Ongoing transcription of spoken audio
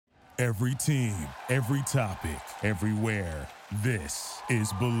Every team, every topic, everywhere. This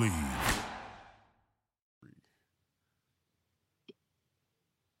is Believe.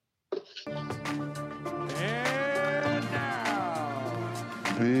 And now,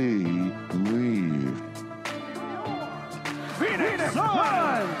 Believe. Phoenix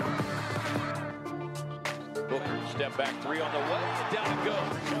Suns! Booker, step back three on the way, and down it goes.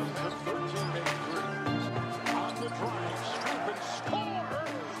 13 made threes. On the drive, strip and score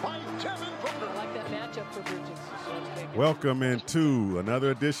by Devin Booker. I like that matchup for Bridges. Welcome into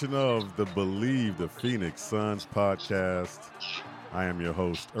another edition of the Believe the Phoenix Suns podcast. I am your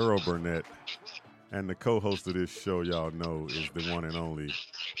host, Earl Burnett, and the co-host of this show, y'all know, is the one and only,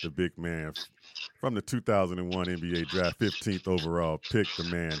 the big man from the 2001 NBA Draft, 15th overall pick, the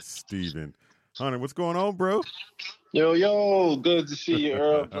man, Steven Hunter. What's going on, bro? Yo, good to see you,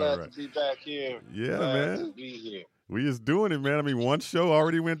 Earl. Glad right. to be back here. Yeah, Glad man. to be here. We just doing it, man. I mean, one show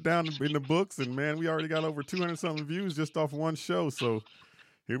already went down in the books, and, man, we already got over 200-something views just off one show, so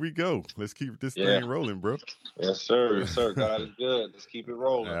here we go. Let's keep this thing rolling, bro. Yes, sir. Yes, sir. God is good. Let's keep it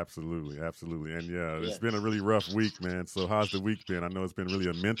rolling. Absolutely. And, it's been a really rough week, man. So how's the week been? I know it's been really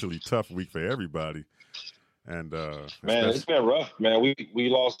a mentally tough week for everybody. And man, it's been rough, man. We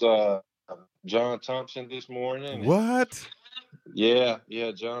lost John Thompson this morning. What? Yeah.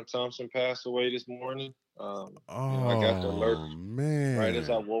 John Thompson passed away this morning. I got the alert man. right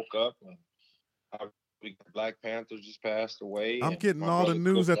as I woke up. Black Panther just passed away. I'm getting all the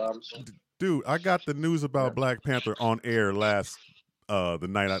news dude, I got the news about Black Panther on air last the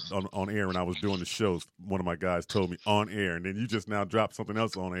night on air when I was doing the shows. One of my guys told me on air, and then you just now dropped something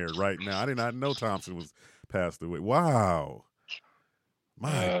else on air right now. I did not know Thompson was passed away. Wow.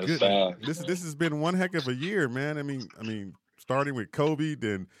 My goodness. This has been one heck of a year, man. I mean, starting with Kobe,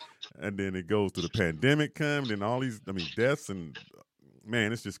 and then it goes to the pandemic and all these deaths, and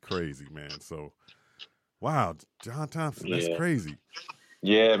man, it's just crazy, man. So wow, John Thompson, that's crazy.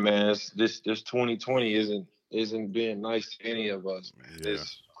 Yeah, man. This 2020 isn't being nice to any of us, man. Yeah.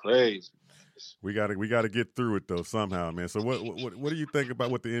 It's crazy. We gotta get through it though somehow, man. So what do you think about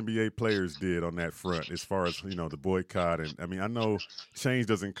what the NBA players did on that front as far as the boycott? And I know change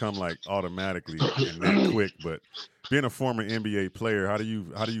doesn't come like automatically and that quick, but being a former NBA player, how do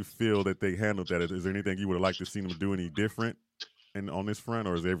you feel that they handled that? Is there anything you would have liked to see them do any different on this front,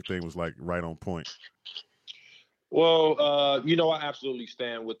 or is everything was like right on point? Well, I absolutely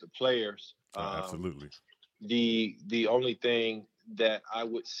stand with the players. Absolutely. The only thing that I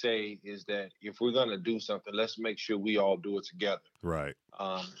would say is that if we're going to do something, let's make sure we all do it together. Right.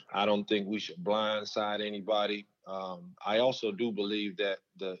 I don't think we should blindside anybody. I also do believe that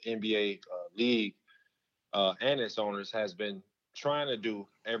the NBA league and its owners has been trying to do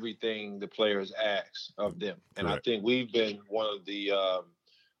everything the players ask of them. And Correct. I think we've been one of the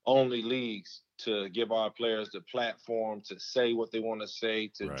only leagues to give our players the platform to say what they want to say,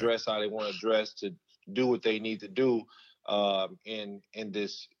 to dress how they want to dress, to do what they need to do in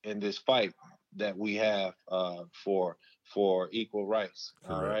this fight that we have for equal rights.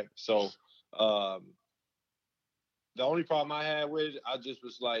 Correct. All right. So the only problem I had with it, I just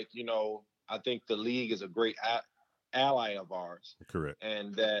was like, I think the league is a great ally of ours. Correct.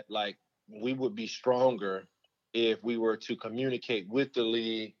 And that we would be stronger if we were to communicate with the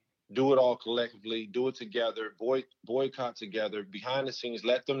league, do it all collectively, do it together, boycott together, behind the scenes,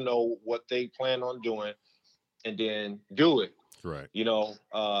 let them know what they plan on doing, and then do it. Right.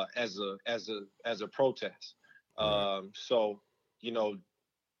 As a protest. Right. So,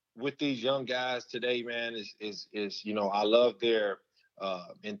 with these young guys today, man, is I love their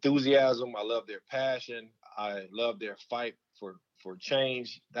enthusiasm. I love their passion. I love their fight for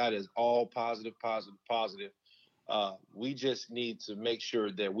change. That is all positive. We just need to make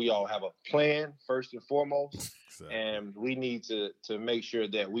sure that we all have a plan first and foremost. Exactly. And we need to make sure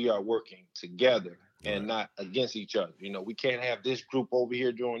that we are working together and not against each other. We can't have this group over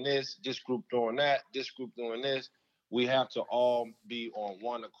here doing this group doing that, this group doing this. We have to all be on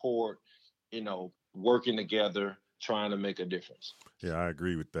one accord, working together, trying to make a difference. Yeah, I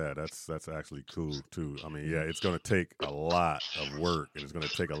agree with that. That's actually cool too. It's going to take a lot of work, and it's going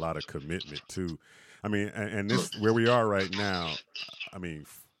to take a lot of commitment too. And this where we are right now.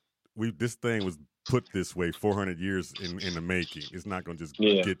 This thing was put this way 400 years in the making. It's not going to just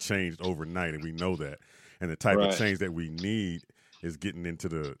get changed overnight, and we know that. And the type of change that we need is getting into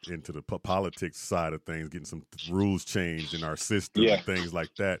the politics side of things, getting some rules changed in our system and things like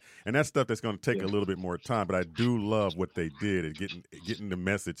that. And that's stuff that's going to take a little bit more time. But I do love what they did at getting the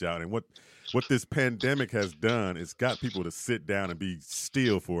message out. And what this pandemic has done is got people to sit down and be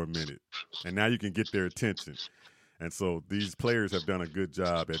still for a minute. And now you can get their attention. And so these players have done a good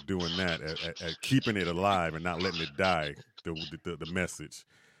job at doing that, at keeping it alive and not letting it die. The message,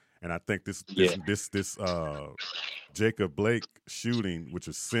 and I think this Jacob Blake shooting, which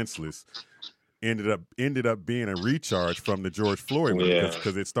was senseless, ended up being a recharge from the George Floyd one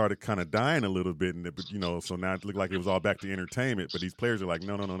because it started kind of dying a little bit, and so now it looked like it was all back to entertainment. But these players are like,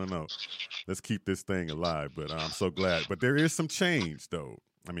 no, let's keep this thing alive. But I'm so glad. But there is some change, though.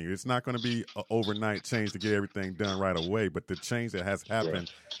 I mean, it's not going to be an overnight change to get everything done right away, but the change that has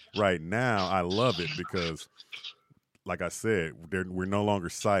happened right now, I love it because, like I said, we're no longer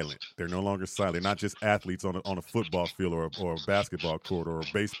silent. They're no longer silent. They're not just athletes on a football field or a basketball court or a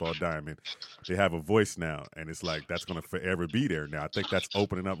baseball diamond. They have a voice now, and it's like that's going to forever be there now. I think that's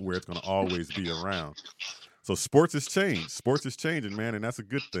opening up where it's going to always be around. So sports has changed. Sports is changing, man, and that's a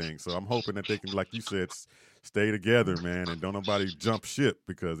good thing. So I'm hoping that they can, like you said, stay together, man, and don't nobody jump ship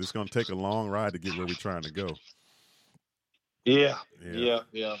because it's going to take a long ride to get where we're trying to go. Yeah.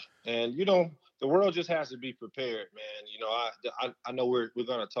 And, the world just has to be prepared, man. I know we're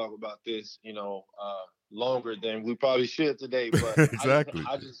going to talk about this, longer than we probably should today, but exactly.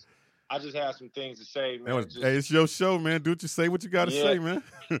 I just have some things to say, man. Hey, it's your show, man. Do what you got to say, man.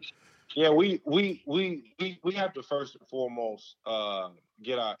 Yeah, we have to first and foremost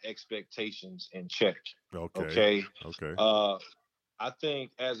get our expectations in check. Okay. I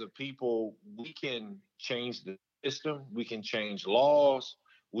think as a people, we can change the system. We can change laws.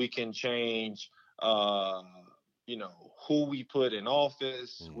 We can change, who we put in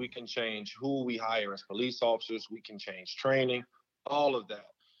office. We can change who we hire as police officers. We can change training, all of that.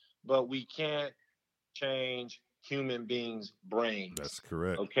 But we can't change human beings' brains. That's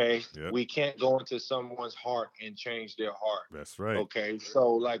correct. Okay? Yep. We can't go into someone's heart and change their heart. That's right. Okay?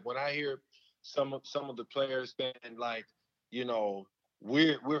 So, like, when I hear some of the players saying, like,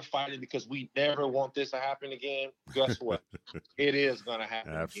 we're fighting because we never want this to happen again. Guess what? It is going to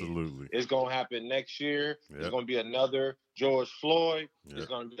happen. Absolutely. Again. It's going to happen next year. Yep. There's going to be another George Floyd. Yep. There's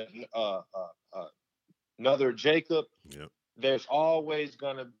going to be another Jacob. Yep. There's always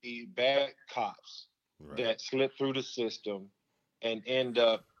going to be bad cops that slip through the system and end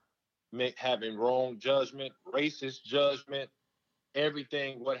up having wrong judgment, racist judgment,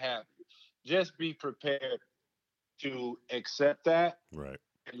 everything, what have you. Just be prepared to accept that. Right.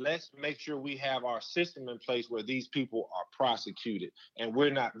 And let's make sure we have our system in place where these people are prosecuted and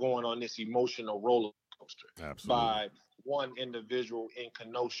we're not going on this emotional roller coaster. Absolutely. By one individual in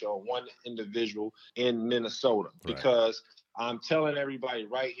Kenosha or one individual in Minnesota. Right. Because I'm telling everybody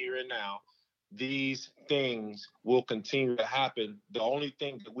right here and now, these things will continue to happen. The only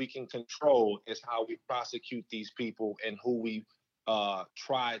thing that we can control is how we prosecute these people and who we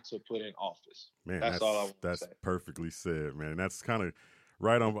try to put in office. Man, that's all I want to say. That's perfectly said, man. That's kind of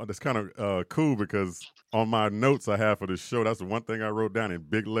right on. That's kind of cool because on my notes I have for the show, that's the one thing I wrote down in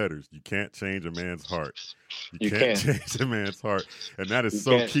big letters. You can't change a man's heart. You can't change a man's heart, and that is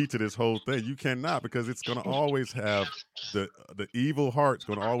key to this whole thing. You cannot, because it's going to always have the evil heart's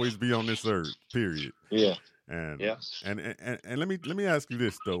going to always be on this earth. Period. Yeah. And let me ask you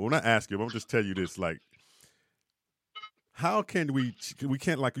this though. Well, not ask you, but I'll just tell you this. Like, how can we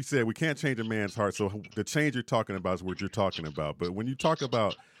can't, like you said, we can't change a man's heart. So the change you're talking about is what you're talking about. But when you talk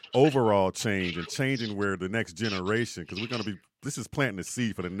about overall change and changing where the next generation, because this is planting the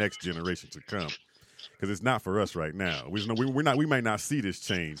seed for the next generation to come. Because it's not for us right now. We might not see this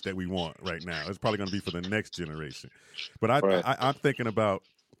change that we want right now. It's probably going to be for the next generation. But I'm thinking about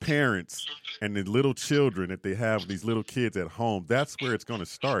parents and the little children that they have, these little kids at home. That's where it's going to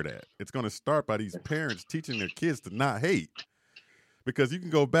start at. It's going to start by these parents teaching their kids to not hate. Because you can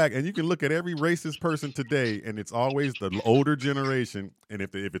go back and you can look at every racist person today, and it's always the older generation. And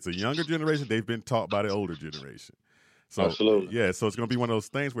if it's a younger generation, they've been taught by the older generation. So, absolutely. Yeah, so it's going to be one of those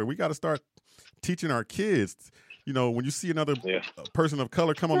things where we got to start teaching our kids. When you see another person of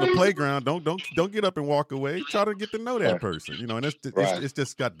color come on the playground, don't get up and walk away. Try to get to know that person. And it's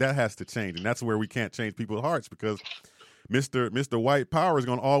just that has to change, and that's where we can't change people's hearts because Mr. White Power is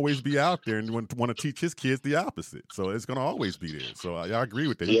going to always be out there and want to teach his kids the opposite. So it's going to always be there. So I agree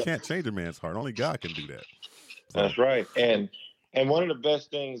with that. You can't change a man's heart. Only God can do that. So. That's right. And one of the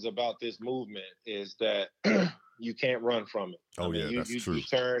best things about this movement is that you can't run from it. That's true. You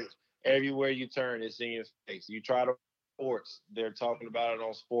turn. Everywhere you turn, it's in your face. You try to sports, they're talking about it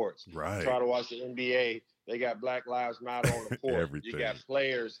on sports. Right. You try to watch the NBA, they got Black Lives Matter on the court. Everything. You got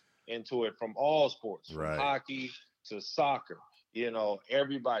players into it from all sports, from hockey to soccer.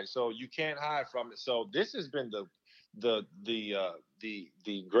 Everybody. So you can't hide from it. So this has been the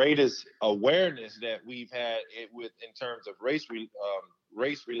greatest awareness that we've had in terms of race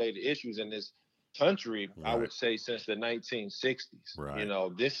related issues in this country, I Right. would say, since the 1960s. Right. You know,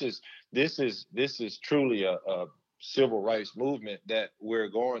 this is truly a civil rights movement that we're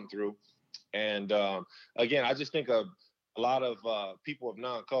going through. And again, I just think a lot of people of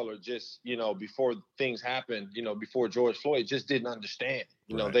non-color just, you know, before things happened, you know, before George Floyd, just didn't understand.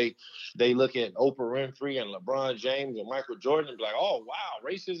 You know, Right. they look at Oprah Winfrey and LeBron James and Michael Jordan and be like, oh wow,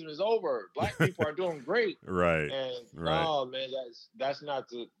 racism is over. Black people are doing great. Right. And Right. no, man, that's not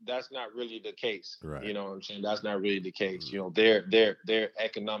really the case. Right. You know what I'm saying? That's not really the case. You know, their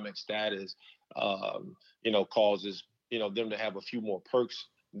economic status, you know, causes, you know, them to have a few more perks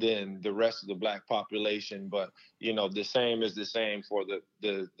than the rest of the Black population. But you know, the same is the same for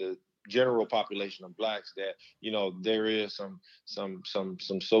the general population of Blacks. That, you know, there is some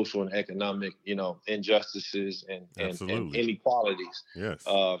social and economic, you know, injustices and inequalities Yes.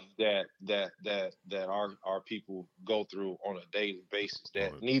 that our people go through on a daily basis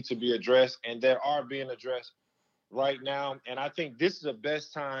that need to be addressed and that are being addressed right now. And I think this is the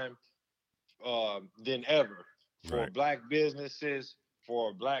best time than ever for Right. Black businesses,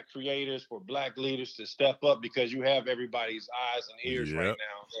 for Black creators, for Black leaders to step up, because you have everybody's eyes and ears right Yep.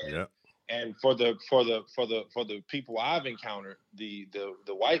 now. And, Yep. and for the people I've encountered, the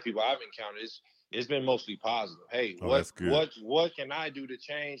white people I've encountered, it's been mostly positive. Hey, Oh, that's good. what can I do to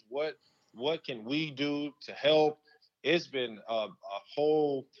change? What can we do to help? It's been a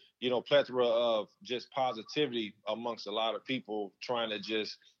whole, you know, plethora of just positivity amongst a lot of people trying to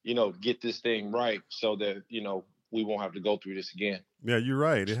just, you know, get this thing right so that, you know, we won't have to go through this again. Yeah, you're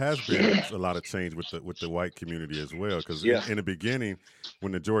right. It has been a lot of change with the white community as well. Because Yeah. in the beginning,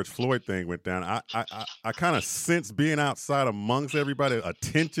 when the George Floyd thing went down, I kind of sensed being outside amongst everybody, a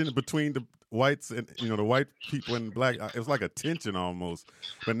tension between the whites and, you know, the white people and Black. It was like a tension almost.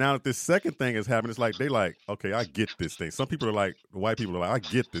 But now that this second thing has happened, it's like they like, okay, I get this thing. Some people are like, the white people are like, I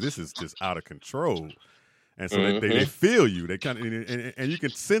get this. This is just out of control. And so they feel you. They kind of and you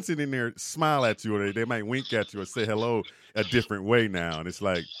can sense it in their smile at you, or they might wink at you or say hello a different way now. And it's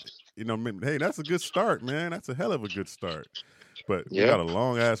like, you know, hey, that's a good start, man. That's a hell of a good start. But we got a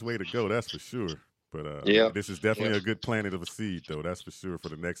long ass way to go, that's for sure. But this is definitely a good planet of a seed, though. That's for sure for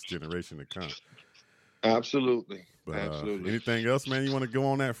the next generation to come. Absolutely. But Absolutely. anything else, man, you want to go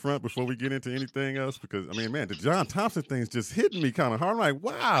on that front before we get into anything else? Because, I mean, man, the John Thompson thing's just hitting me kind of hard. I'm like,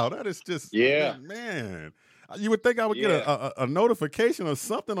 wow, that is just, man. You would think I would get a notification or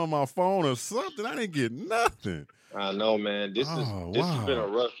something on my phone or something. I didn't get nothing. I know, man. This has been a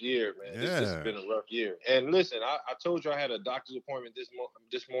rough year, man. Yeah. This has been a rough year. And listen, I told you I had a doctor's appointment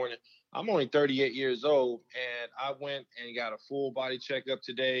this morning. I'm only 38 years old, and I went and got a full body checkup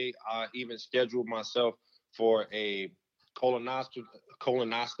today. I even scheduled myself for a colonoscopy,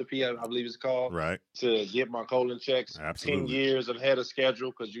 I believe it's called, right, to get my colon checks. Absolutely. 10 years ahead of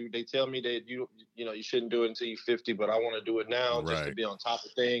schedule, because they tell me that you shouldn't do it until you're 50, but I want to do it now just to be on top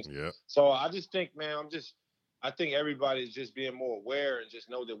of things. Yep. So I just think, man, I think everybody's just being more aware and just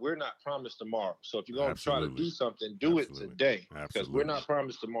know that we're not promised tomorrow. So if you're going to try to do something, do it today, because we're not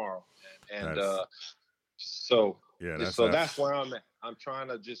promised tomorrow. And so that's where I'm at. I'm trying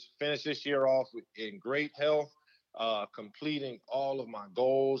to just finish this year off in great health, completing all of my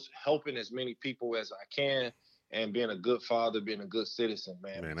goals, helping as many people as I can, and being a good father, being a good citizen,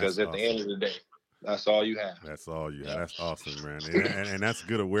 man, because at the end of the day, that's all you have. That's all you have. That's awesome, man. And that's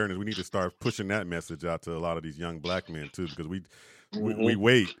good awareness. We need to start pushing that message out to a lot of these young Black men, too, because we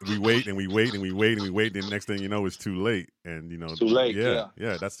wait, and we wait, and the next thing you know, it's too late. And, you know, too late.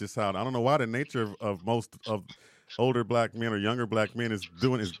 Yeah. That's just how, I don't know why the nature of most of older Black men or younger Black men is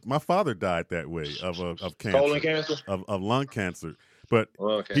my father died that way of cancer. Colon cancer? Of lung cancer. But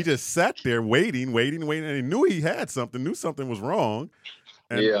he just sat there waiting, and he knew he had something, knew something was wrong.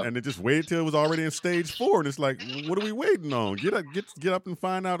 And it just waited till it was already in stage 4. And it's like, what are we waiting on? Get up and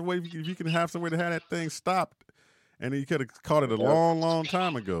find out a way if you can have somewhere to have that thing stopped. And he could have caught it a long, long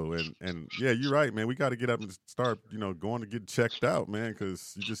time ago. And yeah, you're right, man. We got to get up and start, going to get checked out, man,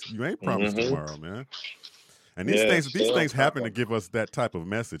 because you ain't promised tomorrow, man. And these things happen to give us that type of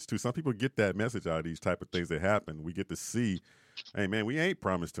message too. Some people get that message out of these type of things that happen. We get to see, hey man, we ain't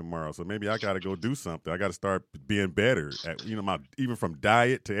promised tomorrow, so maybe I got to go do something. I got to start being better at, even from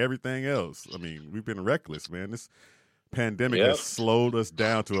diet to everything else. I mean, we've been reckless, man. This pandemic has slowed us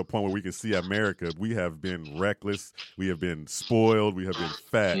down to a point where we can see America. We have been reckless. We have been spoiled. We have been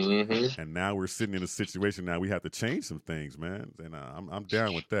fat, and now we're sitting in a situation now we have to change some things, man. And I'm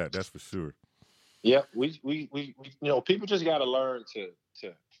down with that. That's for sure. Yeah, we people just got to learn to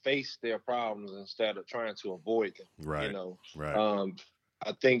face their problems instead of trying to avoid them. Right. Right.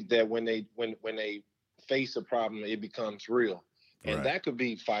 I think that when they face a problem, it becomes real, and that could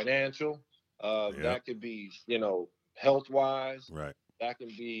be financial. That could be, health wise. Right. That can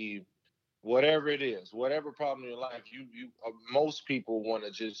be whatever it is, whatever problem in your life. Most people want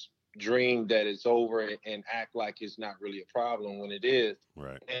to just dream that it's over and act like it's not really a problem when it is.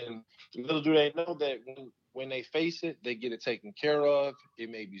 Right. And little do they know that when they face it, they get it taken care of. It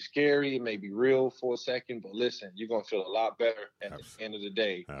may be scary, it may be real for a second, but listen, you're gonna feel a lot better at the end of the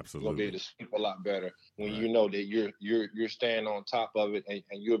day. Absolutely. You're gonna be able to sleep a lot better when you know that you're staying on top of it and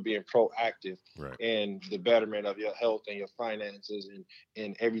you're being proactive in the betterment of your health and your finances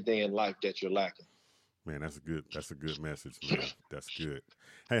and everything in life that you're lacking. Man, that's a good message, man. That's good.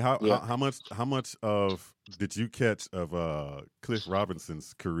 Hey, how much of did you catch of Cliff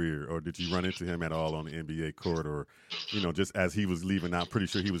Robinson's career, or did you run into him at all on the NBA court, or just as he was leaving out? Pretty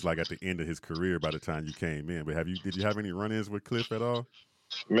sure he was like at the end of his career by the time you came in. But did you have any run-ins with Cliff at all?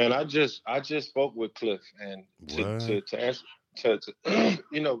 Man, I just spoke with Cliff, and to answer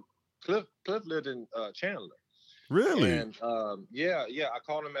Cliff lived in Chandler. Really? And I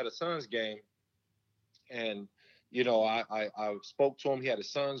called him at a Suns game. And, I spoke to him. He had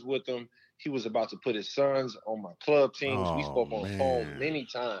his sons with him. He was about to put his sons on my club teams. We spoke on the phone many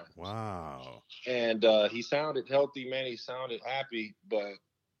times. Wow. And he sounded healthy, man. He sounded happy. But,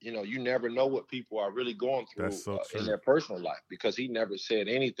 you never know what people are really going through in their personal life, because he never said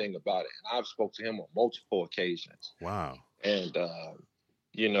anything about it. And I've spoke to him on multiple occasions. Wow. And,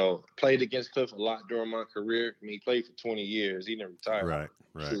 played against Cliff a lot during my career. I mean, he played for 20 years. He never retired.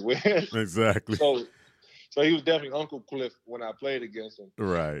 Right. Exactly. So he was definitely Uncle Cliff when I played against him.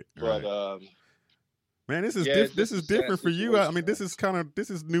 Right. But man, this is different for you. I mean, this is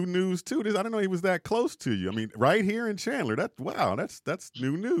new news too. I didn't know he was that close to you. I mean, right here in Chandler. That's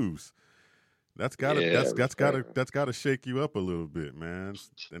new news. That's gotta shake you up a little bit, man.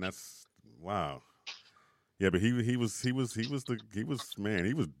 And that's wow. Yeah, but he was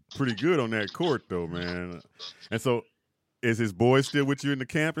pretty good on that court though, man. And so, is his boy still with you in the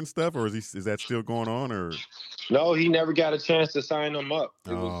camp and stuff, or is that still going on? Or no, he never got a chance to sign him up.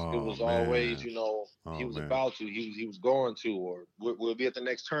 It was always, he was about to, he was going to, or we'll be at the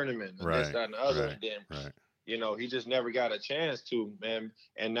next tournament, and this, that, and the other. And then, he just never got a chance to, man.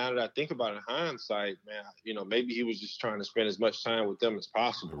 And now that I think about it in hindsight, man, maybe he was just trying to spend as much time with them as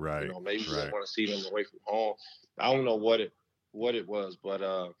possible. Right. Maybe he didn't want to see them away from home. I don't know what it was, but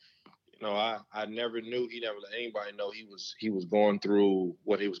I never knew. He never let anybody know he was going through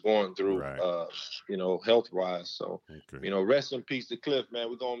what he was going through, health wise. So, rest in peace to Cliff, man.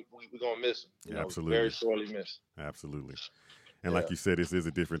 We're gonna miss him. Absolutely, very sorely miss. Absolutely. And like you said, this is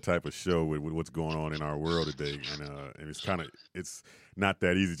a different type of show with what's going on in our world today, and it's not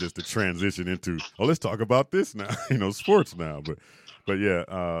that easy just to transition into let's talk about this now, sports now, but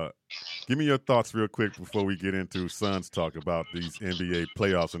yeah. Give me your thoughts real quick before we get into Suns talk about these NBA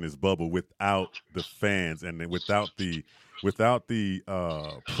playoffs and this bubble without the fans and without the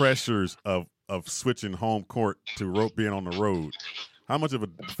pressures of switching home court to being on the road. How much of a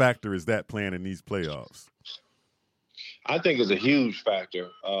factor is that playing in these playoffs? I think it's a huge factor.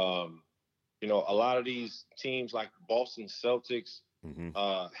 A lot of these teams like Boston Celtics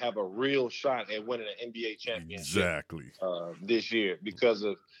have a real shot at winning an NBA championship this year because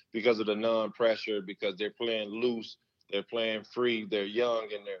of the non-pressure, because they're playing loose, they're playing free, they're young,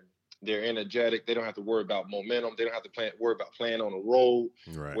 and they're energetic. They don't have to worry about momentum. They don't have to worry about playing on the road,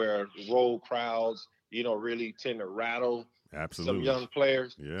 where road crowds, really tend to rattle some young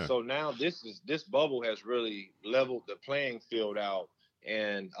players. Yeah. So now this bubble has really leveled the playing field out.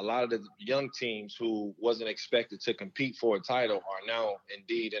 And a lot of the young teams who wasn't expected to compete for a title are now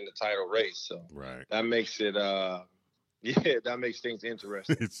indeed in the title race. So that makes it, that makes things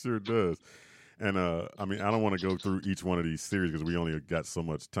interesting. It sure does. And, I don't want to go through each one of these series because we only got so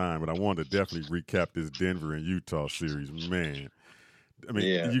much time, but I wanted to definitely recap this Denver and Utah series. Man,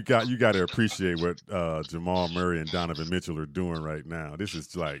 you got to appreciate what Jamal Murray and Donovan Mitchell are doing right now. This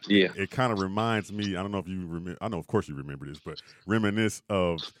is like, it kind of reminds me, I don't know if you remember, I know of course you remember this, but reminisce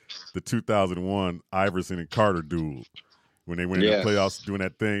of the 2001 Iverson and Carter duel when they went in the playoffs doing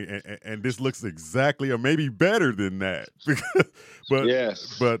that thing. And this looks exactly or maybe better than that.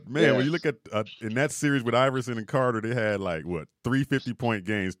 But man, when you look at in that series with Iverson and Carter, they had 3 50-point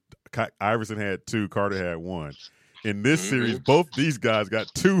games. Iverson had 2, Carter had 1. In this series, both these guys got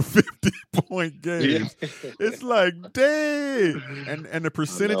 2 50-point games. It's like, dang. And the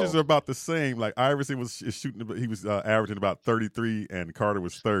percentages are about the same. Like Iverson was shooting, he was averaging about 33, and Carter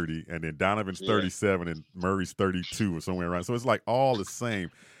was 30, and then Donovan's 37, and Murray's 32 or somewhere around. So it's like all the same.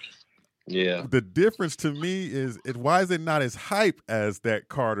 Yeah. The difference to me is why is it not as hype as that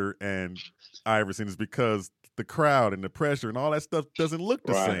Carter and Iverson is because the crowd and the pressure and all that stuff doesn't look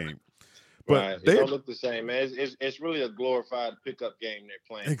the same. Right. It don't look the same, man. It's really a glorified pickup game they're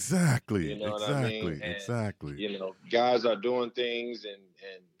playing. Exactly. You know exactly. what I mean? And, exactly. Guys are doing things and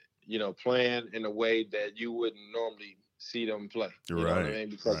playing in a way that you wouldn't normally see them play. You know what I mean?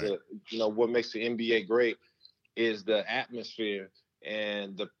 Because of, what makes the NBA great is the atmosphere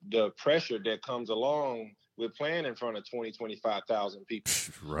and the pressure that comes along with playing in front of 25,000 people.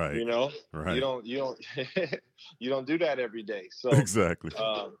 Right. Right. You don't you don't do that every day. So exactly.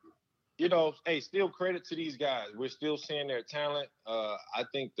 Hey, still credit to these guys. We're still seeing their talent. I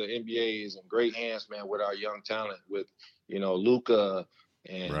think the NBA is in great hands, man, with our young talent, with Luka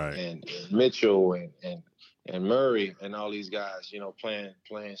and Mitchell and Murray and all these guys, playing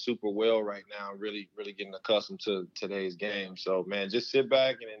super well right now, really, really getting accustomed to today's game. So, man, just sit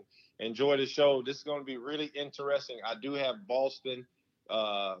back and enjoy the show. This is going to be really interesting. I do have Boston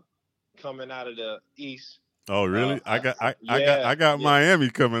coming out of the East. Oh, really? I got Miami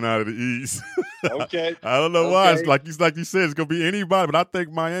coming out of the East. Okay. I don't know why. It's like you said, it's gonna be anybody, but I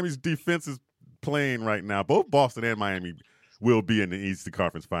think Miami's defense is playing right now. Both Boston and Miami will be in the Eastern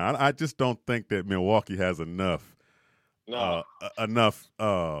Conference Final. I just don't think that Milwaukee has enough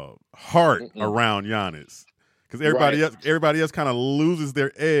heart around Giannis. Because everybody else kind of loses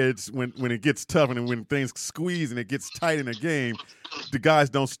their edge when it gets tough and when things squeeze and it gets tight in a game. The guys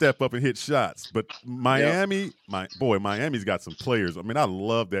don't step up and hit shots. But Miami's got some players. I mean, I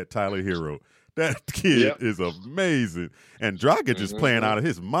love that Tyler Hero. That kid is amazing. And Dragic is playing out of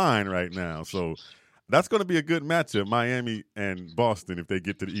his mind right now. So that's going to be a good matchup, Miami and Boston, if they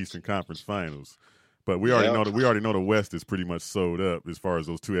get to the Eastern Conference Finals. But we already know the West is pretty much sold up as far as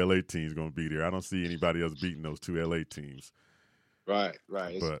those two LA teams going to be there. I don't see anybody else beating those two LA teams. Right.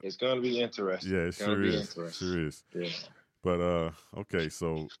 It's going to be interesting. Yeah, it sure is. Yeah. But okay,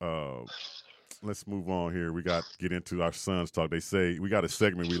 so let's move on here. We got to get into our Suns talk. They say we got a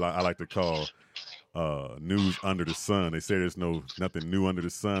segment I like to call news under the sun. They say there's nothing new under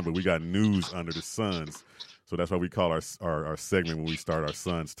the sun, but we got news under the Suns. So that's why we call our segment when we start our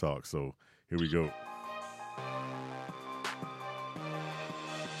Suns talk. So here we go.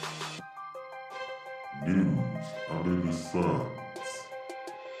 News under the Suns.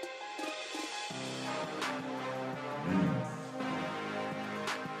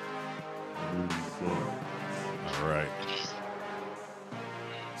 All right.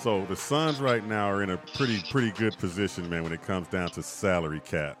 So the Suns right now are in a pretty good position, man, when it comes down to salary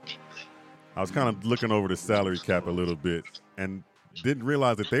cap. I was kind of looking over the salary cap a little bit and didn't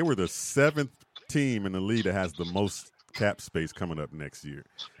realize that they were the 7th team in the league that has the most cap space coming up next year.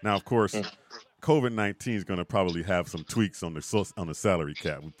 Now, of course, COVID-19 is going to probably have some tweaks on the salary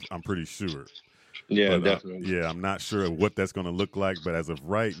cap. I'm pretty sure. Yeah, definitely. I'm not sure what that's going to look like, but as of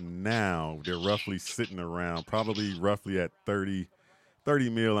right now, they're roughly sitting around roughly at 30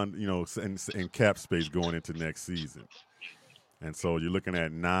 mil in cap space going into next season. And so you're looking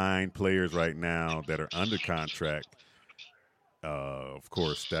at 9 players right now that are under contract. Of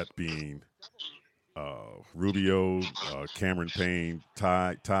course, that being Rubio, Cameron Payne,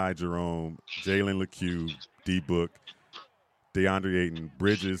 Ty Jerome, Jalen LeCue, D-Book, DeAndre Ayton,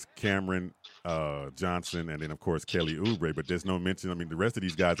 Bridges, Cameron Johnson, and then, of course, Kelly Oubre. But there's no mention. I mean, the rest of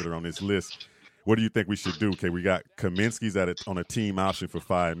these guys that are on this list, what do you think we should do? Okay, we got Kaminsky's on a team option for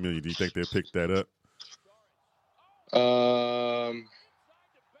 $5 million. Do you think they'll pick that up?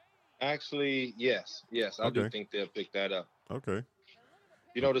 Actually, yes, I do think they'll pick that up. Okay.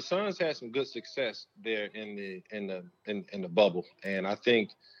 The Suns had some good success there in the bubble, and I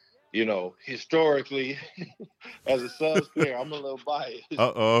think, historically, as a Suns player, I'm a little biased.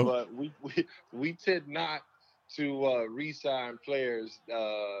 But we tend not to re-sign players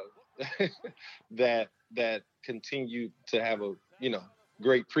that continue to have a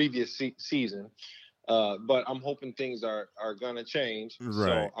great previous season. But I'm hoping things are going to change.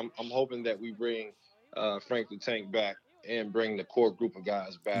 Right. So I'm hoping that we bring Frank the Tank back and bring the core group of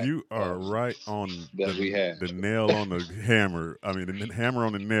guys back. You are right on the nail on the hammer. I mean, the hammer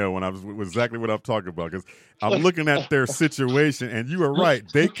on the nail when I was exactly what I'm talking about, because I'm looking at their situation, and you are right.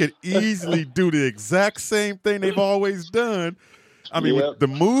 They could easily do the exact same thing they've always done. I mean, the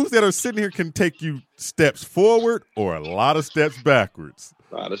moves that are sitting here can take you steps forward or a lot of steps backwards.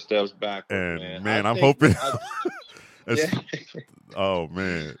 A lot of steps backwards, and man, I'm hoping. Oh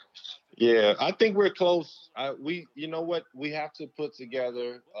man. Yeah, I think we're close. You know what? We have to put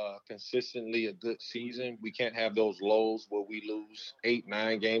together consistently a good season. We can't have those lows where we lose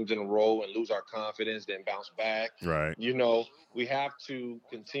 8-9 games in a row and lose our confidence, then bounce back. Right. We have to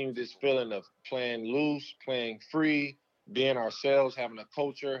continue this feeling of playing loose, playing free, being ourselves, having a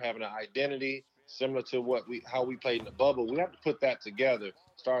culture, having an identity, similar to how we played in the bubble. We have to put that together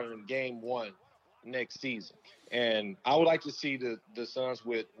starting in game 1 next season. And I would like to see the Suns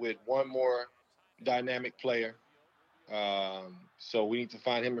with one more dynamic player. So we need to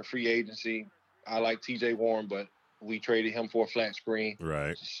find him in free agency. I like TJ Warren, but we traded him for a flat screen.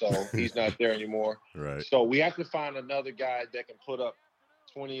 Right. So he's not there anymore. Right. So we have to find another guy that can put up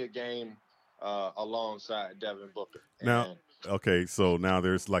 20 a game alongside Devin Booker. Now, okay, so now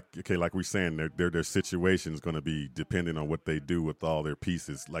there's like we're saying, their situation is going to be dependent on what they do with all their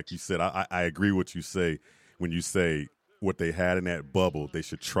pieces. Like you said, I agree with you say when you say what they had in that bubble, they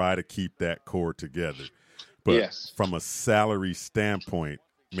should try to keep that core together. But yes, from a salary standpoint,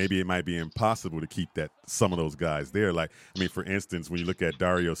 maybe it might be impossible to keep some of those guys there. Like, I mean, for instance, when you look at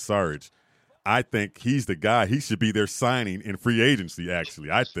Dario Saric, I think he's the guy. He should be their signing in free agency,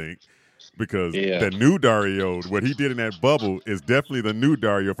 actually, I think. Because the new Dario, what he did in that bubble is definitely the new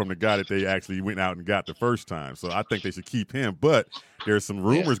Dario from the guy that they actually went out and got the first time. So I think they should keep him. But there's some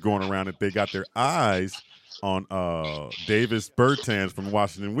rumors going around that they got their eyes on Davis Bertans from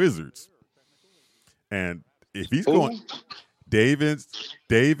Washington Wizards. And if he's going Davis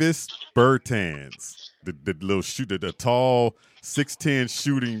Bertans, the little shooter, the tall 6'10"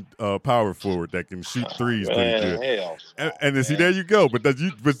 shooting power forward that can shoot threes pretty good. And see, there you go. But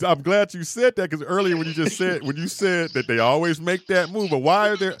I'm glad you said that, because earlier when you said that they always make that move, but why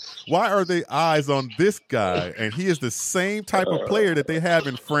are they eyes on this guy? And he is the same type of player that they have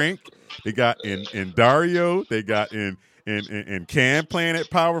in Frank. They got in Dario. They got in Cam playing at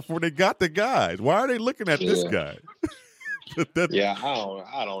power forward. They got the guys. Why are they looking at this guy? I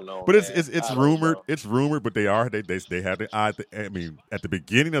don't know. But it's rumored. It's rumored, but they have the eye. I mean, at the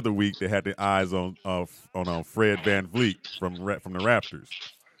beginning of the week, they had their eyes on Fred VanVleet from the Raptors.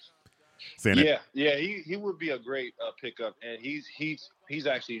 He would be a great pickup, and he's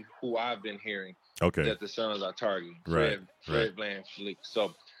actually who I've been hearing. Okay. That the Suns are targeting. Fred VanVleet.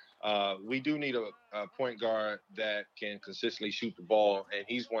 So we do need a point guard that can consistently shoot the ball, and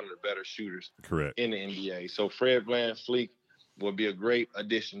he's one of the better shooters in the NBA. So Fred VanVleet will be a great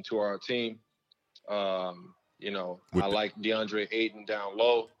addition to our team. I like DeAndre Ayton down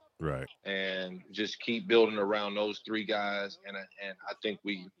low. Right. And just keep building around those three guys, and I think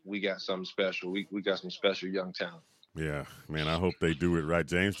we got something special. We got some special young talent. Yeah, man, I hope they do it right.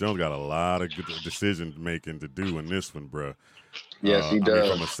 James Jones got a lot of good decision-making to do in this one, bro. Yes, he does. I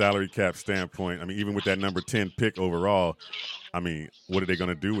mean, from a salary cap standpoint, I mean, even with that number 10 pick overall, I mean, what are they going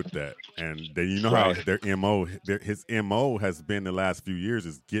to do with that? And how their his MO has been the last few years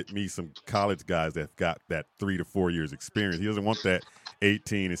is get me some college guys that got that 3 to 4 years experience. He doesn't want that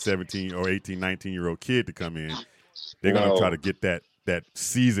 18 and 17 or 18, 19-year-old kid to come in. They're going to try to get that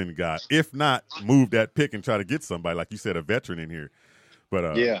seasoned guy. If not, move that pick and try to get somebody, like you said, a veteran in here.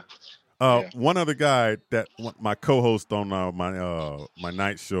 But one other guy that my co-host on my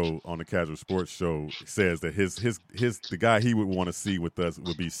night show on the Casual Sports Show says that the guy he would want to see with us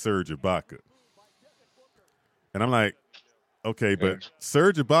would be Serge Ibaka. And I'm like, okay, but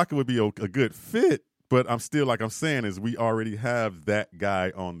Serge Ibaka would be a good fit. But I'm still, like I'm saying, is we already have that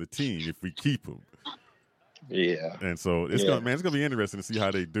guy on the team if we keep him. Yeah. And so it's gonna be interesting to see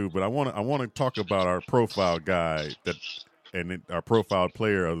how they do. But I want to talk about our profile guy our profile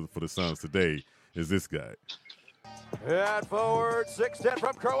player for the Suns today is this guy. At forward, 6'10"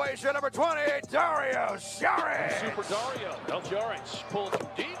 from Croatia, number 20, Dario Saric. Super Dario. Del Saric pulls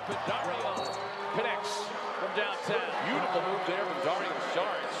deep, and Dario connects from downtown. Beautiful move there from Dario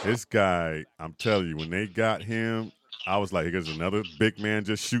Saric. This guy, I'm telling you, when they got him, I was like, here's another big man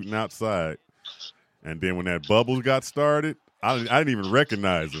just shooting outside. And then when that bubble got started, I didn't even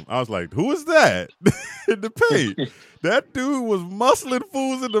recognize him. I was like, who is that in the paint? That dude was muscling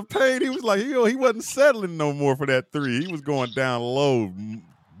fools in the paint. He was like, he wasn't settling no more for that three. He was going down low,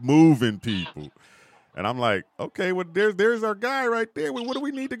 moving people. And I'm like, okay, well, there's our guy right there. Well, what do we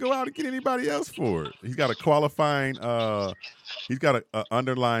need to go out and get anybody else for? He's got a qualifying a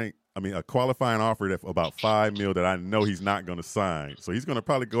qualifying offer of about $5 million that I know he's not going to sign. So he's going to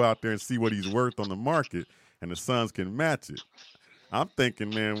probably go out there and see what he's worth on the market, and the Suns can match it. I'm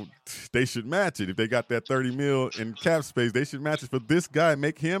thinking, man, they should match it. If they got that $30 million in cap space, they should match it for this guy,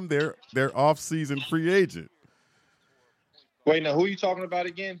 make him their off-season free agent. Wait, now who are you talking about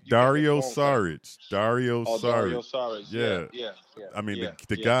again? Dario Saric. Dario Saric. Yeah. I mean,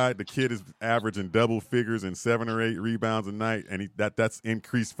 the kid is averaging double figures and 7 or 8 rebounds a night, and that's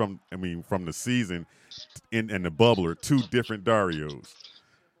increased from the season and the bubble are 2 different Darios.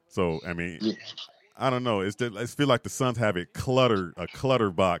 So I mean, I don't know. I feel like the Suns have a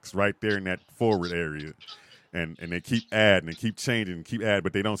clutter box right there in that forward area. and they keep adding and keep changing and keep adding,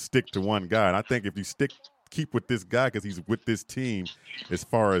 but they don't stick to one guy. And I think if you keep with this guy because he's with this team as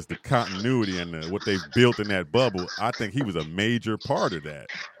far as the continuity and what they've built in that bubble, I think he was a major part of that.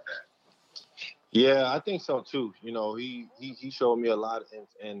 Yeah, I think so too. You know, he showed me a lot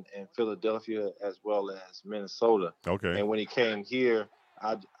in Philadelphia as well as Minnesota. Okay. And when he came here,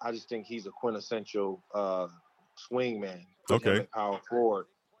 I just think he's a quintessential swing man. Okay. Power forward,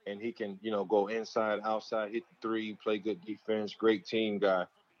 and he can, you know, go inside, outside, hit the three, play good defense, great team guy.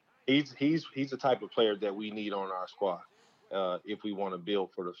 He's the type of player that we need on our squad if we want to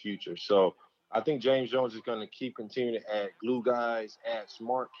build for the future. So I think James Jones is going to continuing to add glue guys, add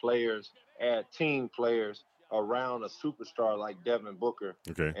smart players, add team players around a superstar like Devin Booker.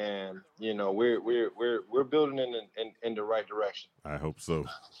 Okay. And you know, we're building in the right direction. I hope so.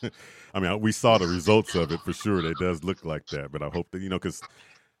 I mean, we saw the results of it for sure. It does look like that, but I hope that, you know, because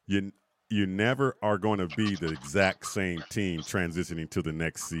you never are going to be the exact same team transitioning to the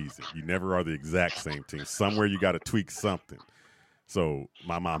next season. You never are the exact same team. Somewhere you got to tweak something. So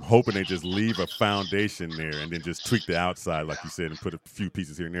I'm hoping they just leave a foundation there and then just tweak the outside, like you said, and put a few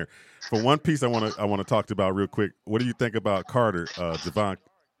pieces here and there. For one piece I want to talk to about real quick, what do you think about Carter, Javon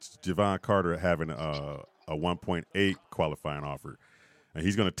Carter having a 1.8 qualifying offer? And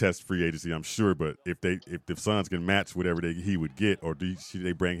he's going to test free agency, I'm sure, but if the Suns can match whatever he would get, or should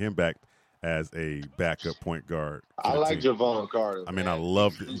they bring him back as a backup point guard? I like Javon Carter. I mean, I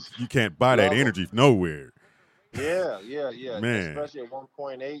love it. You can't buy that energy nowhere. Yeah. Man. Especially at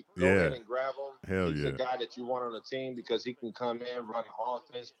 1.8. Go ahead and grab him. Hell He's yeah. a guy that you want on the team because he can come in, run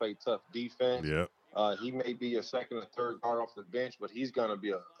offense, play tough defense. Yeah. He may be your second or third guard off the bench, but he's going to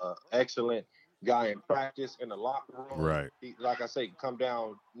be a excellent guy in practice, in the locker room. Right. He, like I say, come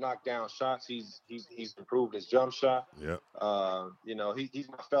down, knock down shots. He's improved his jump shot. Yeah. You know, he's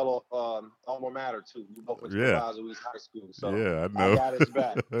my fellow alma matter too. We both went to Louis High School, so yeah, I know. I got his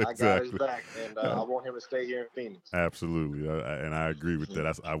back. Exactly. I got his back, and I want him to stay here in Phoenix. Absolutely, and I agree with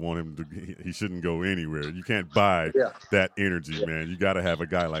that. I want him to. He shouldn't go anywhere. You can't buy that energy, man. You got to have a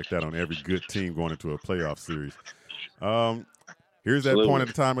guy like that on every good team going into a playoff series. Here's that point at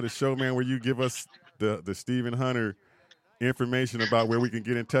the time of the show, man, where you give us the Stephen Hunter information about where we can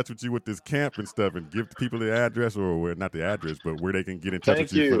get in touch with you with this camp and stuff, and give people the address, or not the address, but where they can get in touch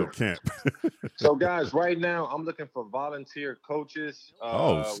with you for the camp. So, guys, right now I'm looking for volunteer coaches.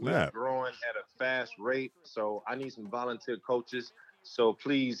 Snap. We're growing at a fast rate, so I need some volunteer coaches. So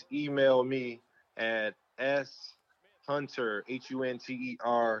please email me at Hunter,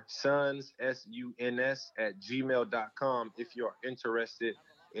 Hunter, Suns, SUNS @gmail.com if you're interested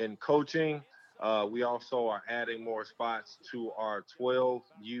in coaching. We also are adding more spots to our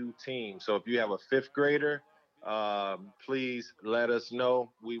 12U team. So if you have a fifth grader, please let us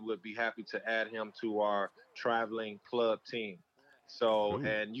know. We would be happy to add him to our traveling club team. So,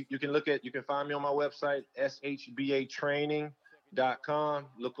 and you can find me on my website, shbatraining.com.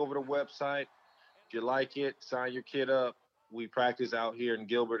 Look over the website. If you like it, sign your kid up. We practice out here in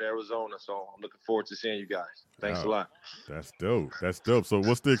Gilbert, Arizona, so I'm looking forward to seeing you guys. Thanks a lot. That's dope. So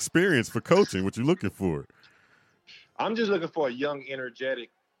what's the experience for coaching? What you looking for? I'm just looking for a young, energetic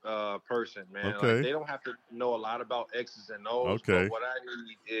person, man. Okay. Like, they don't have to know a lot about X's and O's. Okay. But what I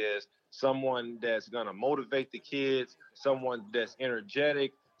need is someone that's going to motivate the kids, someone that's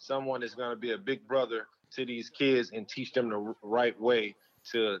energetic, someone that's going to be a big brother to these kids and teach them the right way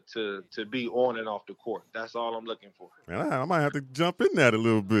to be on and off the court. That's all I'm looking for. Man, I might have to jump in that a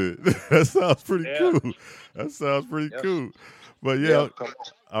little bit. That sounds pretty cool. Cool. But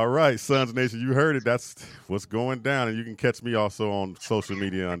all right, Suns Nation, you heard it. That's what's going down. And you can catch me also on social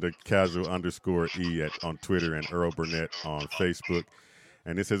media under casual_E on Twitter, and Earl Burnett on Facebook.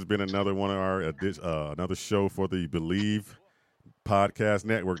 And this has been another one of our another show for the Believe Podcast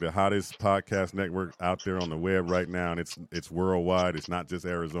Network, the hottest podcast network out there on the web right now, and it's worldwide. It's not just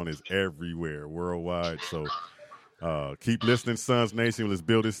Arizona; it's everywhere, worldwide. So keep listening, Suns Nation. Let's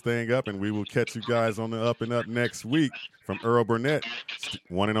build this thing up, and we will catch you guys on the Up and Up next week. From Earl Burnett,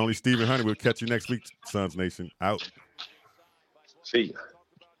 one and only Stephen Hunter. We'll catch you next week, Suns Nation. Out. See ya.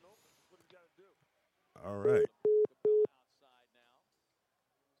 All right.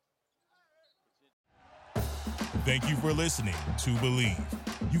 Thank you for listening to Believe.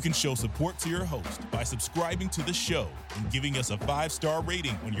 You can show support to your host by subscribing to the show and giving us a 5-star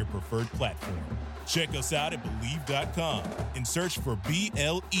rating on your preferred platform. Check us out at Believe.com and search for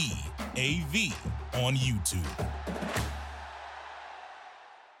BLEAV on YouTube.